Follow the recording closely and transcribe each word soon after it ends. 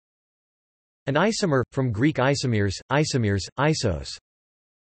An isomer, from Greek isomers, isos.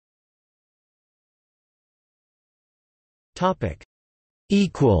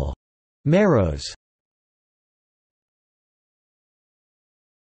 Equal. Meros.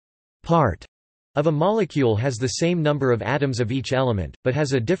 Part of a molecule has the same number of atoms of each element, but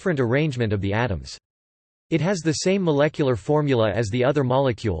has a different arrangement of the atoms. It has the same molecular formula as the other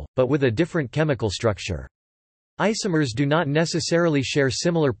molecule, but with a different chemical structure. Isomers do not necessarily share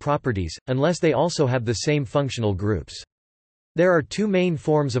similar properties, unless they also have the same functional groups. There are two main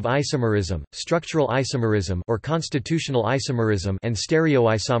forms of isomerism: structural isomerism or constitutional isomerism, and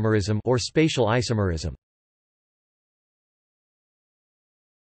stereoisomerism or spatial isomerism.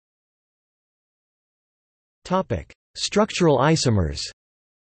 Topic: Structural isomers.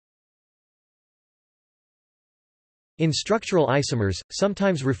 In structural isomers,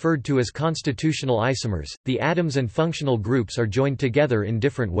 sometimes referred to as constitutional isomers, the atoms and functional groups are joined together in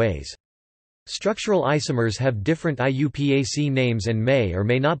different ways. Structural isomers have different IUPAC names and may or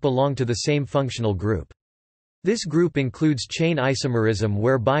may not belong to the same functional group. This group includes chain isomerism,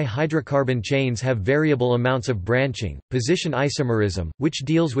 whereby hydrocarbon chains have variable amounts of branching, position isomerism, which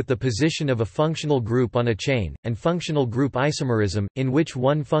deals with the position of a functional group on a chain, and functional group isomerism, in which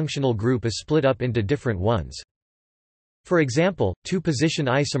one functional group is split up into different ones. For example, two-position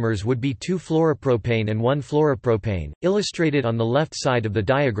isomers would be 2-fluoropropane and 1-fluoropropane, illustrated on the left side of the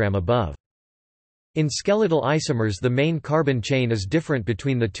diagram above. In skeletal isomers, the main carbon chain is different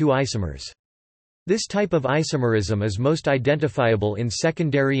between the two isomers. This type of isomerism is most identifiable in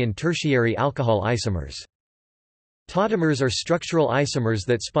secondary and tertiary alcohol isomers. Tautomers are structural isomers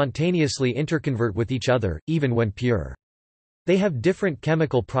that spontaneously interconvert with each other, even when pure. They have different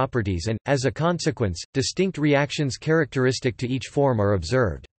chemical properties and, as a consequence, distinct reactions characteristic to each form are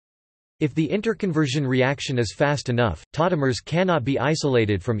observed. If the interconversion reaction is fast enough, tautomers cannot be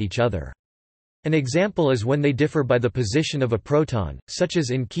isolated from each other. An example is when they differ by the position of a proton, such as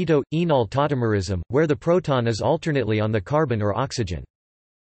in keto-enol tautomerism, where the proton is alternately on the carbon or oxygen.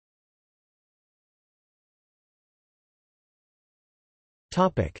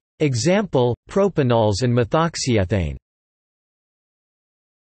 Example: propanols and methoxyethane.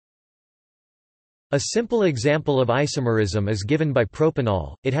 A simple example of isomerism is given by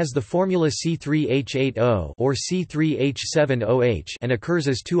propanol. It has the formula C3H8O or C3H7OH and occurs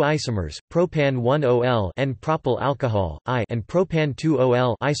as two isomers, propan-1-OL N-propyl alcohol I and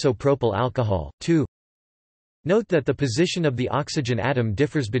propan-2-OL isopropyl alcohol 2. Note that the position of the oxygen atom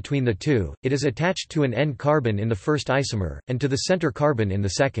differs between the two. It is attached to an N carbon in the first isomer and to the center carbon in the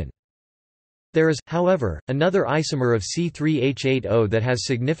second. There is, however, another isomer of C3H8O that has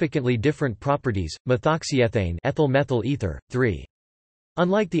significantly different properties, methoxyethane ethyl methyl ether, 3.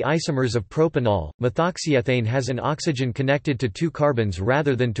 Unlike the isomers of propanol, methoxyethane has an oxygen connected to two carbons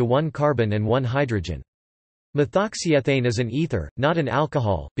rather than to one carbon and one hydrogen. Methoxyethane is an ether, not an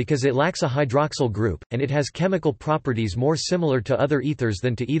alcohol, because it lacks a hydroxyl group, and it has chemical properties more similar to other ethers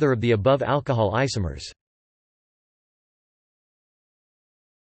than to either of the above alcohol isomers.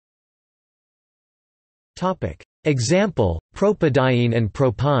 Example: propadiene and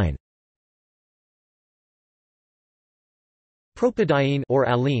propyne. Propadiene or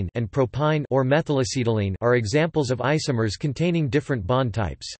alene and propyne or methylacetylene are examples of isomers containing different bond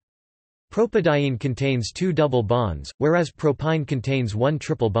types. Propadiene contains two double bonds, whereas propyne contains one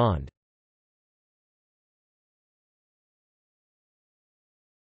triple bond.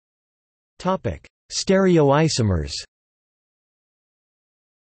 Stereoisomers.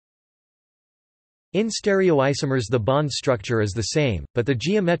 In stereoisomers the bond structure is the same, but the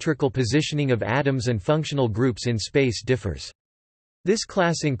geometrical positioning of atoms and functional groups in space differs. This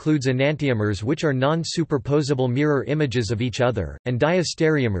class includes enantiomers, which are non-superposable mirror images of each other, and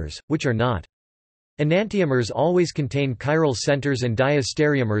diastereomers, which are not. Enantiomers always contain chiral centers and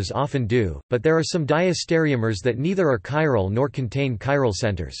diastereomers often do, but there are some diastereomers that neither are chiral nor contain chiral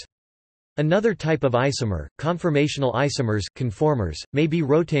centers. Another type of isomer, conformational isomers conformers, may be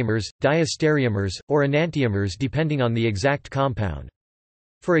rotamers, diastereomers, or enantiomers depending on the exact compound.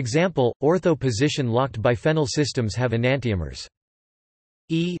 For example, ortho-position-locked biphenyl systems have enantiomers.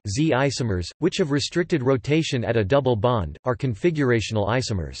 Z isomers, which have restricted rotation at a double bond, are configurational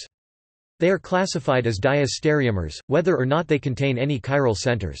isomers. They are classified as diastereomers, whether or not they contain any chiral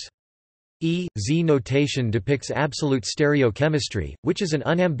centers. Z notation depicts absolute stereochemistry, which is an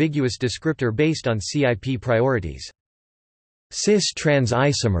unambiguous descriptor based on CIP priorities. Cis-trans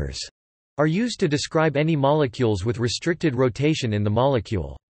isomers are used to describe any molecules with restricted rotation in the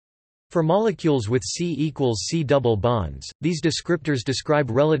molecule. For molecules with C=C double bonds, these descriptors describe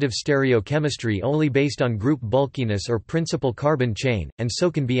relative stereochemistry only based on group bulkiness or principal carbon chain, and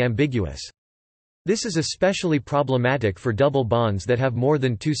so can be ambiguous. This is especially problematic for double bonds that have more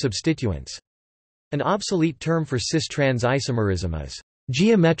than two substituents. An obsolete term for cis-trans isomerism is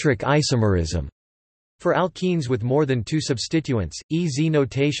geometric isomerism. For alkenes with more than two substituents, EZ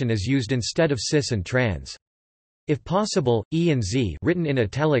notation is used instead of cis and trans. If possible, E and Z written in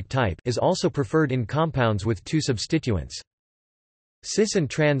italic type is also preferred in compounds with two substituents. Cis and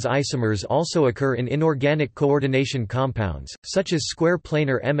trans isomers also occur in inorganic coordination compounds, such as square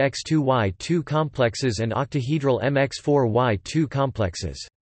planar MX2Y2 complexes and octahedral MX4Y2 complexes.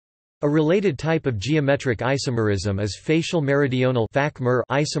 A related type of geometric isomerism is facial meridional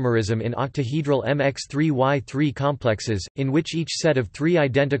isomerism in octahedral MX3Y3 complexes, in which each set of three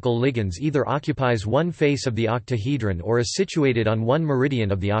identical ligands either occupies one face of the octahedron or is situated on one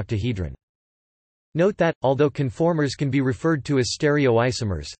meridian of the octahedron. Note that, although conformers can be referred to as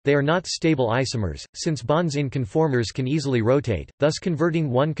stereoisomers, they are not stable isomers, since bonds in conformers can easily rotate, thus converting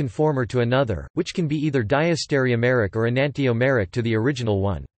one conformer to another, which can be either diastereomeric or enantiomeric to the original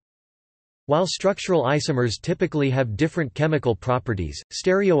one. While structural isomers typically have different chemical properties,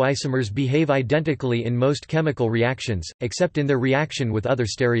 stereoisomers behave identically in most chemical reactions, except in their reaction with other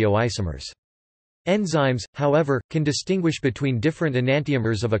stereoisomers. Enzymes, however, can distinguish between different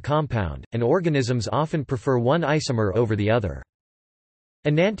enantiomers of a compound, and organisms often prefer one isomer over the other.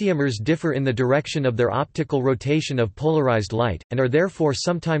 Enantiomers differ in the direction of their optical rotation of polarized light, and are therefore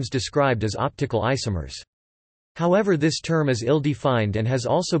sometimes described as optical isomers. However, this term is ill-defined and has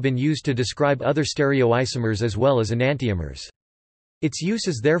also been used to describe other stereoisomers as well as enantiomers. Its use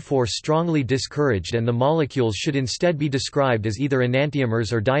is therefore strongly discouraged, and the molecules should instead be described as either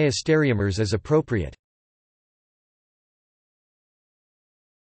enantiomers or diastereomers as appropriate.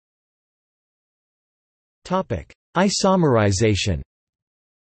 Isomerization.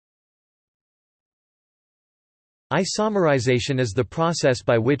 Isomerization is the process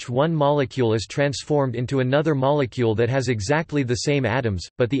by which one molecule is transformed into another molecule that has exactly the same atoms,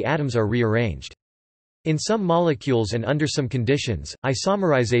 but the atoms are rearranged. In some molecules and under some conditions,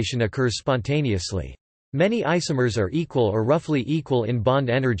 isomerization occurs spontaneously. Many isomers are equal or roughly equal in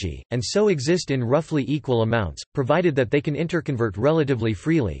bond energy, and so exist in roughly equal amounts, provided that they can interconvert relatively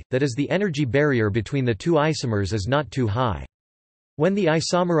freely, that is, the energy barrier between the two isomers is not too high. When the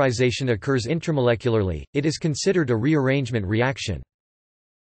isomerization occurs intramolecularly, it is considered a rearrangement reaction.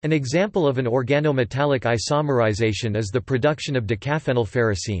 An example of an organometallic isomerization is the production of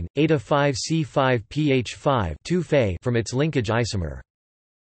decaphenylferrocene, eta5C5PH5 from its linkage isomer.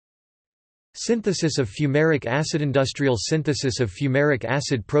 Synthesis of fumaric acid. Industrial synthesis of fumaric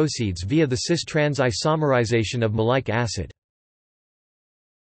acid proceeds via the cis-trans isomerization of maleic acid.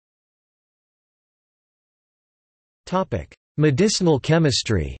 Medicinal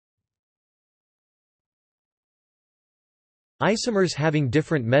chemistry. Isomers having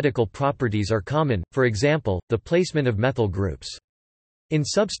different medical properties are common, for example, the placement of methyl groups. In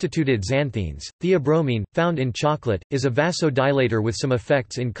substituted xanthines, theobromine, found in chocolate, is a vasodilator with some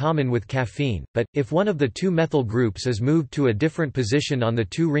effects in common with caffeine, but, if one of the two methyl groups is moved to a different position on the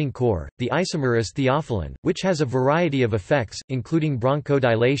two-ring core, the isomer is theophylline, which has a variety of effects, including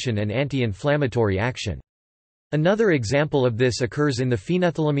bronchodilation and anti-inflammatory action. Another example of this occurs in the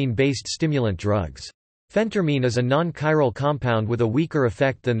phenethylamine-based stimulant drugs. Phentermine is a non-chiral compound with a weaker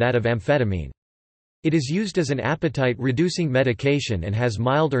effect than that of amphetamine. It is used as an appetite-reducing medication and has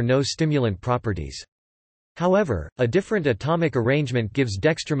mild or no stimulant properties. However, a different atomic arrangement gives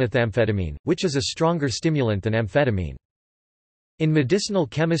dextromethamphetamine, which is a stronger stimulant than amphetamine. In medicinal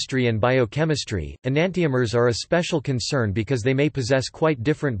chemistry and biochemistry, enantiomers are a special concern because they may possess quite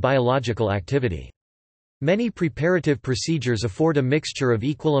different biological activity. Many preparative procedures afford a mixture of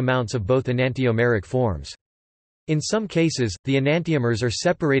equal amounts of both enantiomeric forms. In some cases, the enantiomers are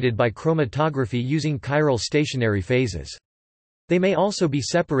separated by chromatography using chiral stationary phases. They may also be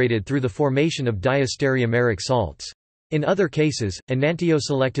separated through the formation of diastereomeric salts. In other cases,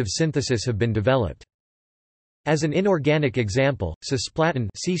 enantioselective synthesis have been developed. As an inorganic example, cisplatin,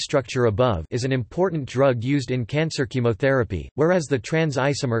 see structure above, is an important drug used in cancer chemotherapy, whereas the trans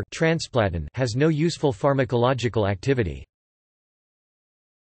isomer transplatin has no useful pharmacological activity.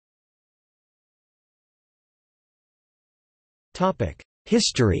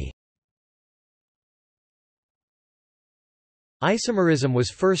 History. Isomerism was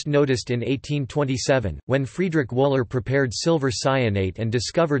first noticed in 1827, when Friedrich Wöhler prepared silver cyanate and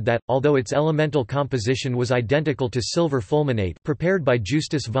discovered that, although its elemental composition was identical to silver fulminate prepared by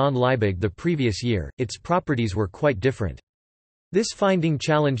Justus von Liebig the previous year, its properties were quite different. This finding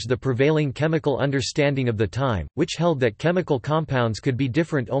challenged the prevailing chemical understanding of the time, which held that chemical compounds could be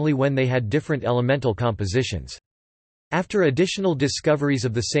different only when they had different elemental compositions. After additional discoveries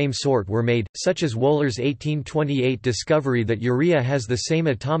of the same sort were made, such as Wohler's 1828 discovery that urea has the same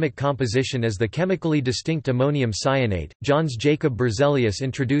atomic composition as the chemically distinct ammonium cyanate, Jöns Jacob Berzelius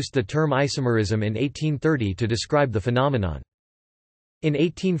introduced the term isomerism in 1830 to describe the phenomenon. In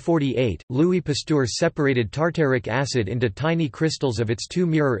 1848, Louis Pasteur separated tartaric acid into tiny crystals of its two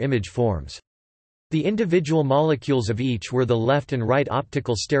mirror image forms. The individual molecules of each were the left and right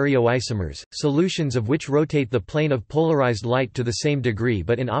optical stereoisomers, solutions of which rotate the plane of polarized light to the same degree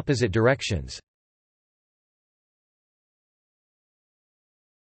but in opposite directions.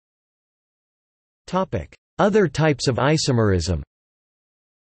 Other types of isomerism.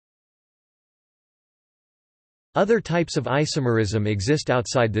 Other types of isomerism exist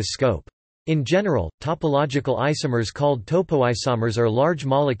outside this scope. In general, topological isomers called topoisomers are large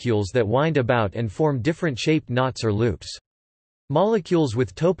molecules that wind about and form different shaped knots or loops. Molecules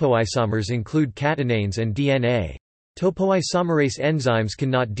with topoisomers include catenanes and DNA. Topoisomerase enzymes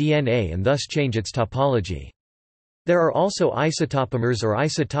can knot DNA and thus change its topology. There are also isotopomers or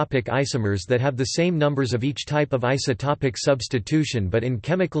isotopic isomers that have the same numbers of each type of isotopic substitution but in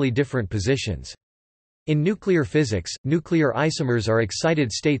chemically different positions. In nuclear physics, nuclear isomers are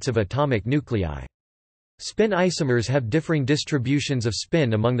excited states of atomic nuclei. Spin isomers have differing distributions of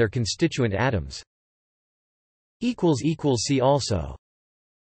spin among their constituent atoms. See also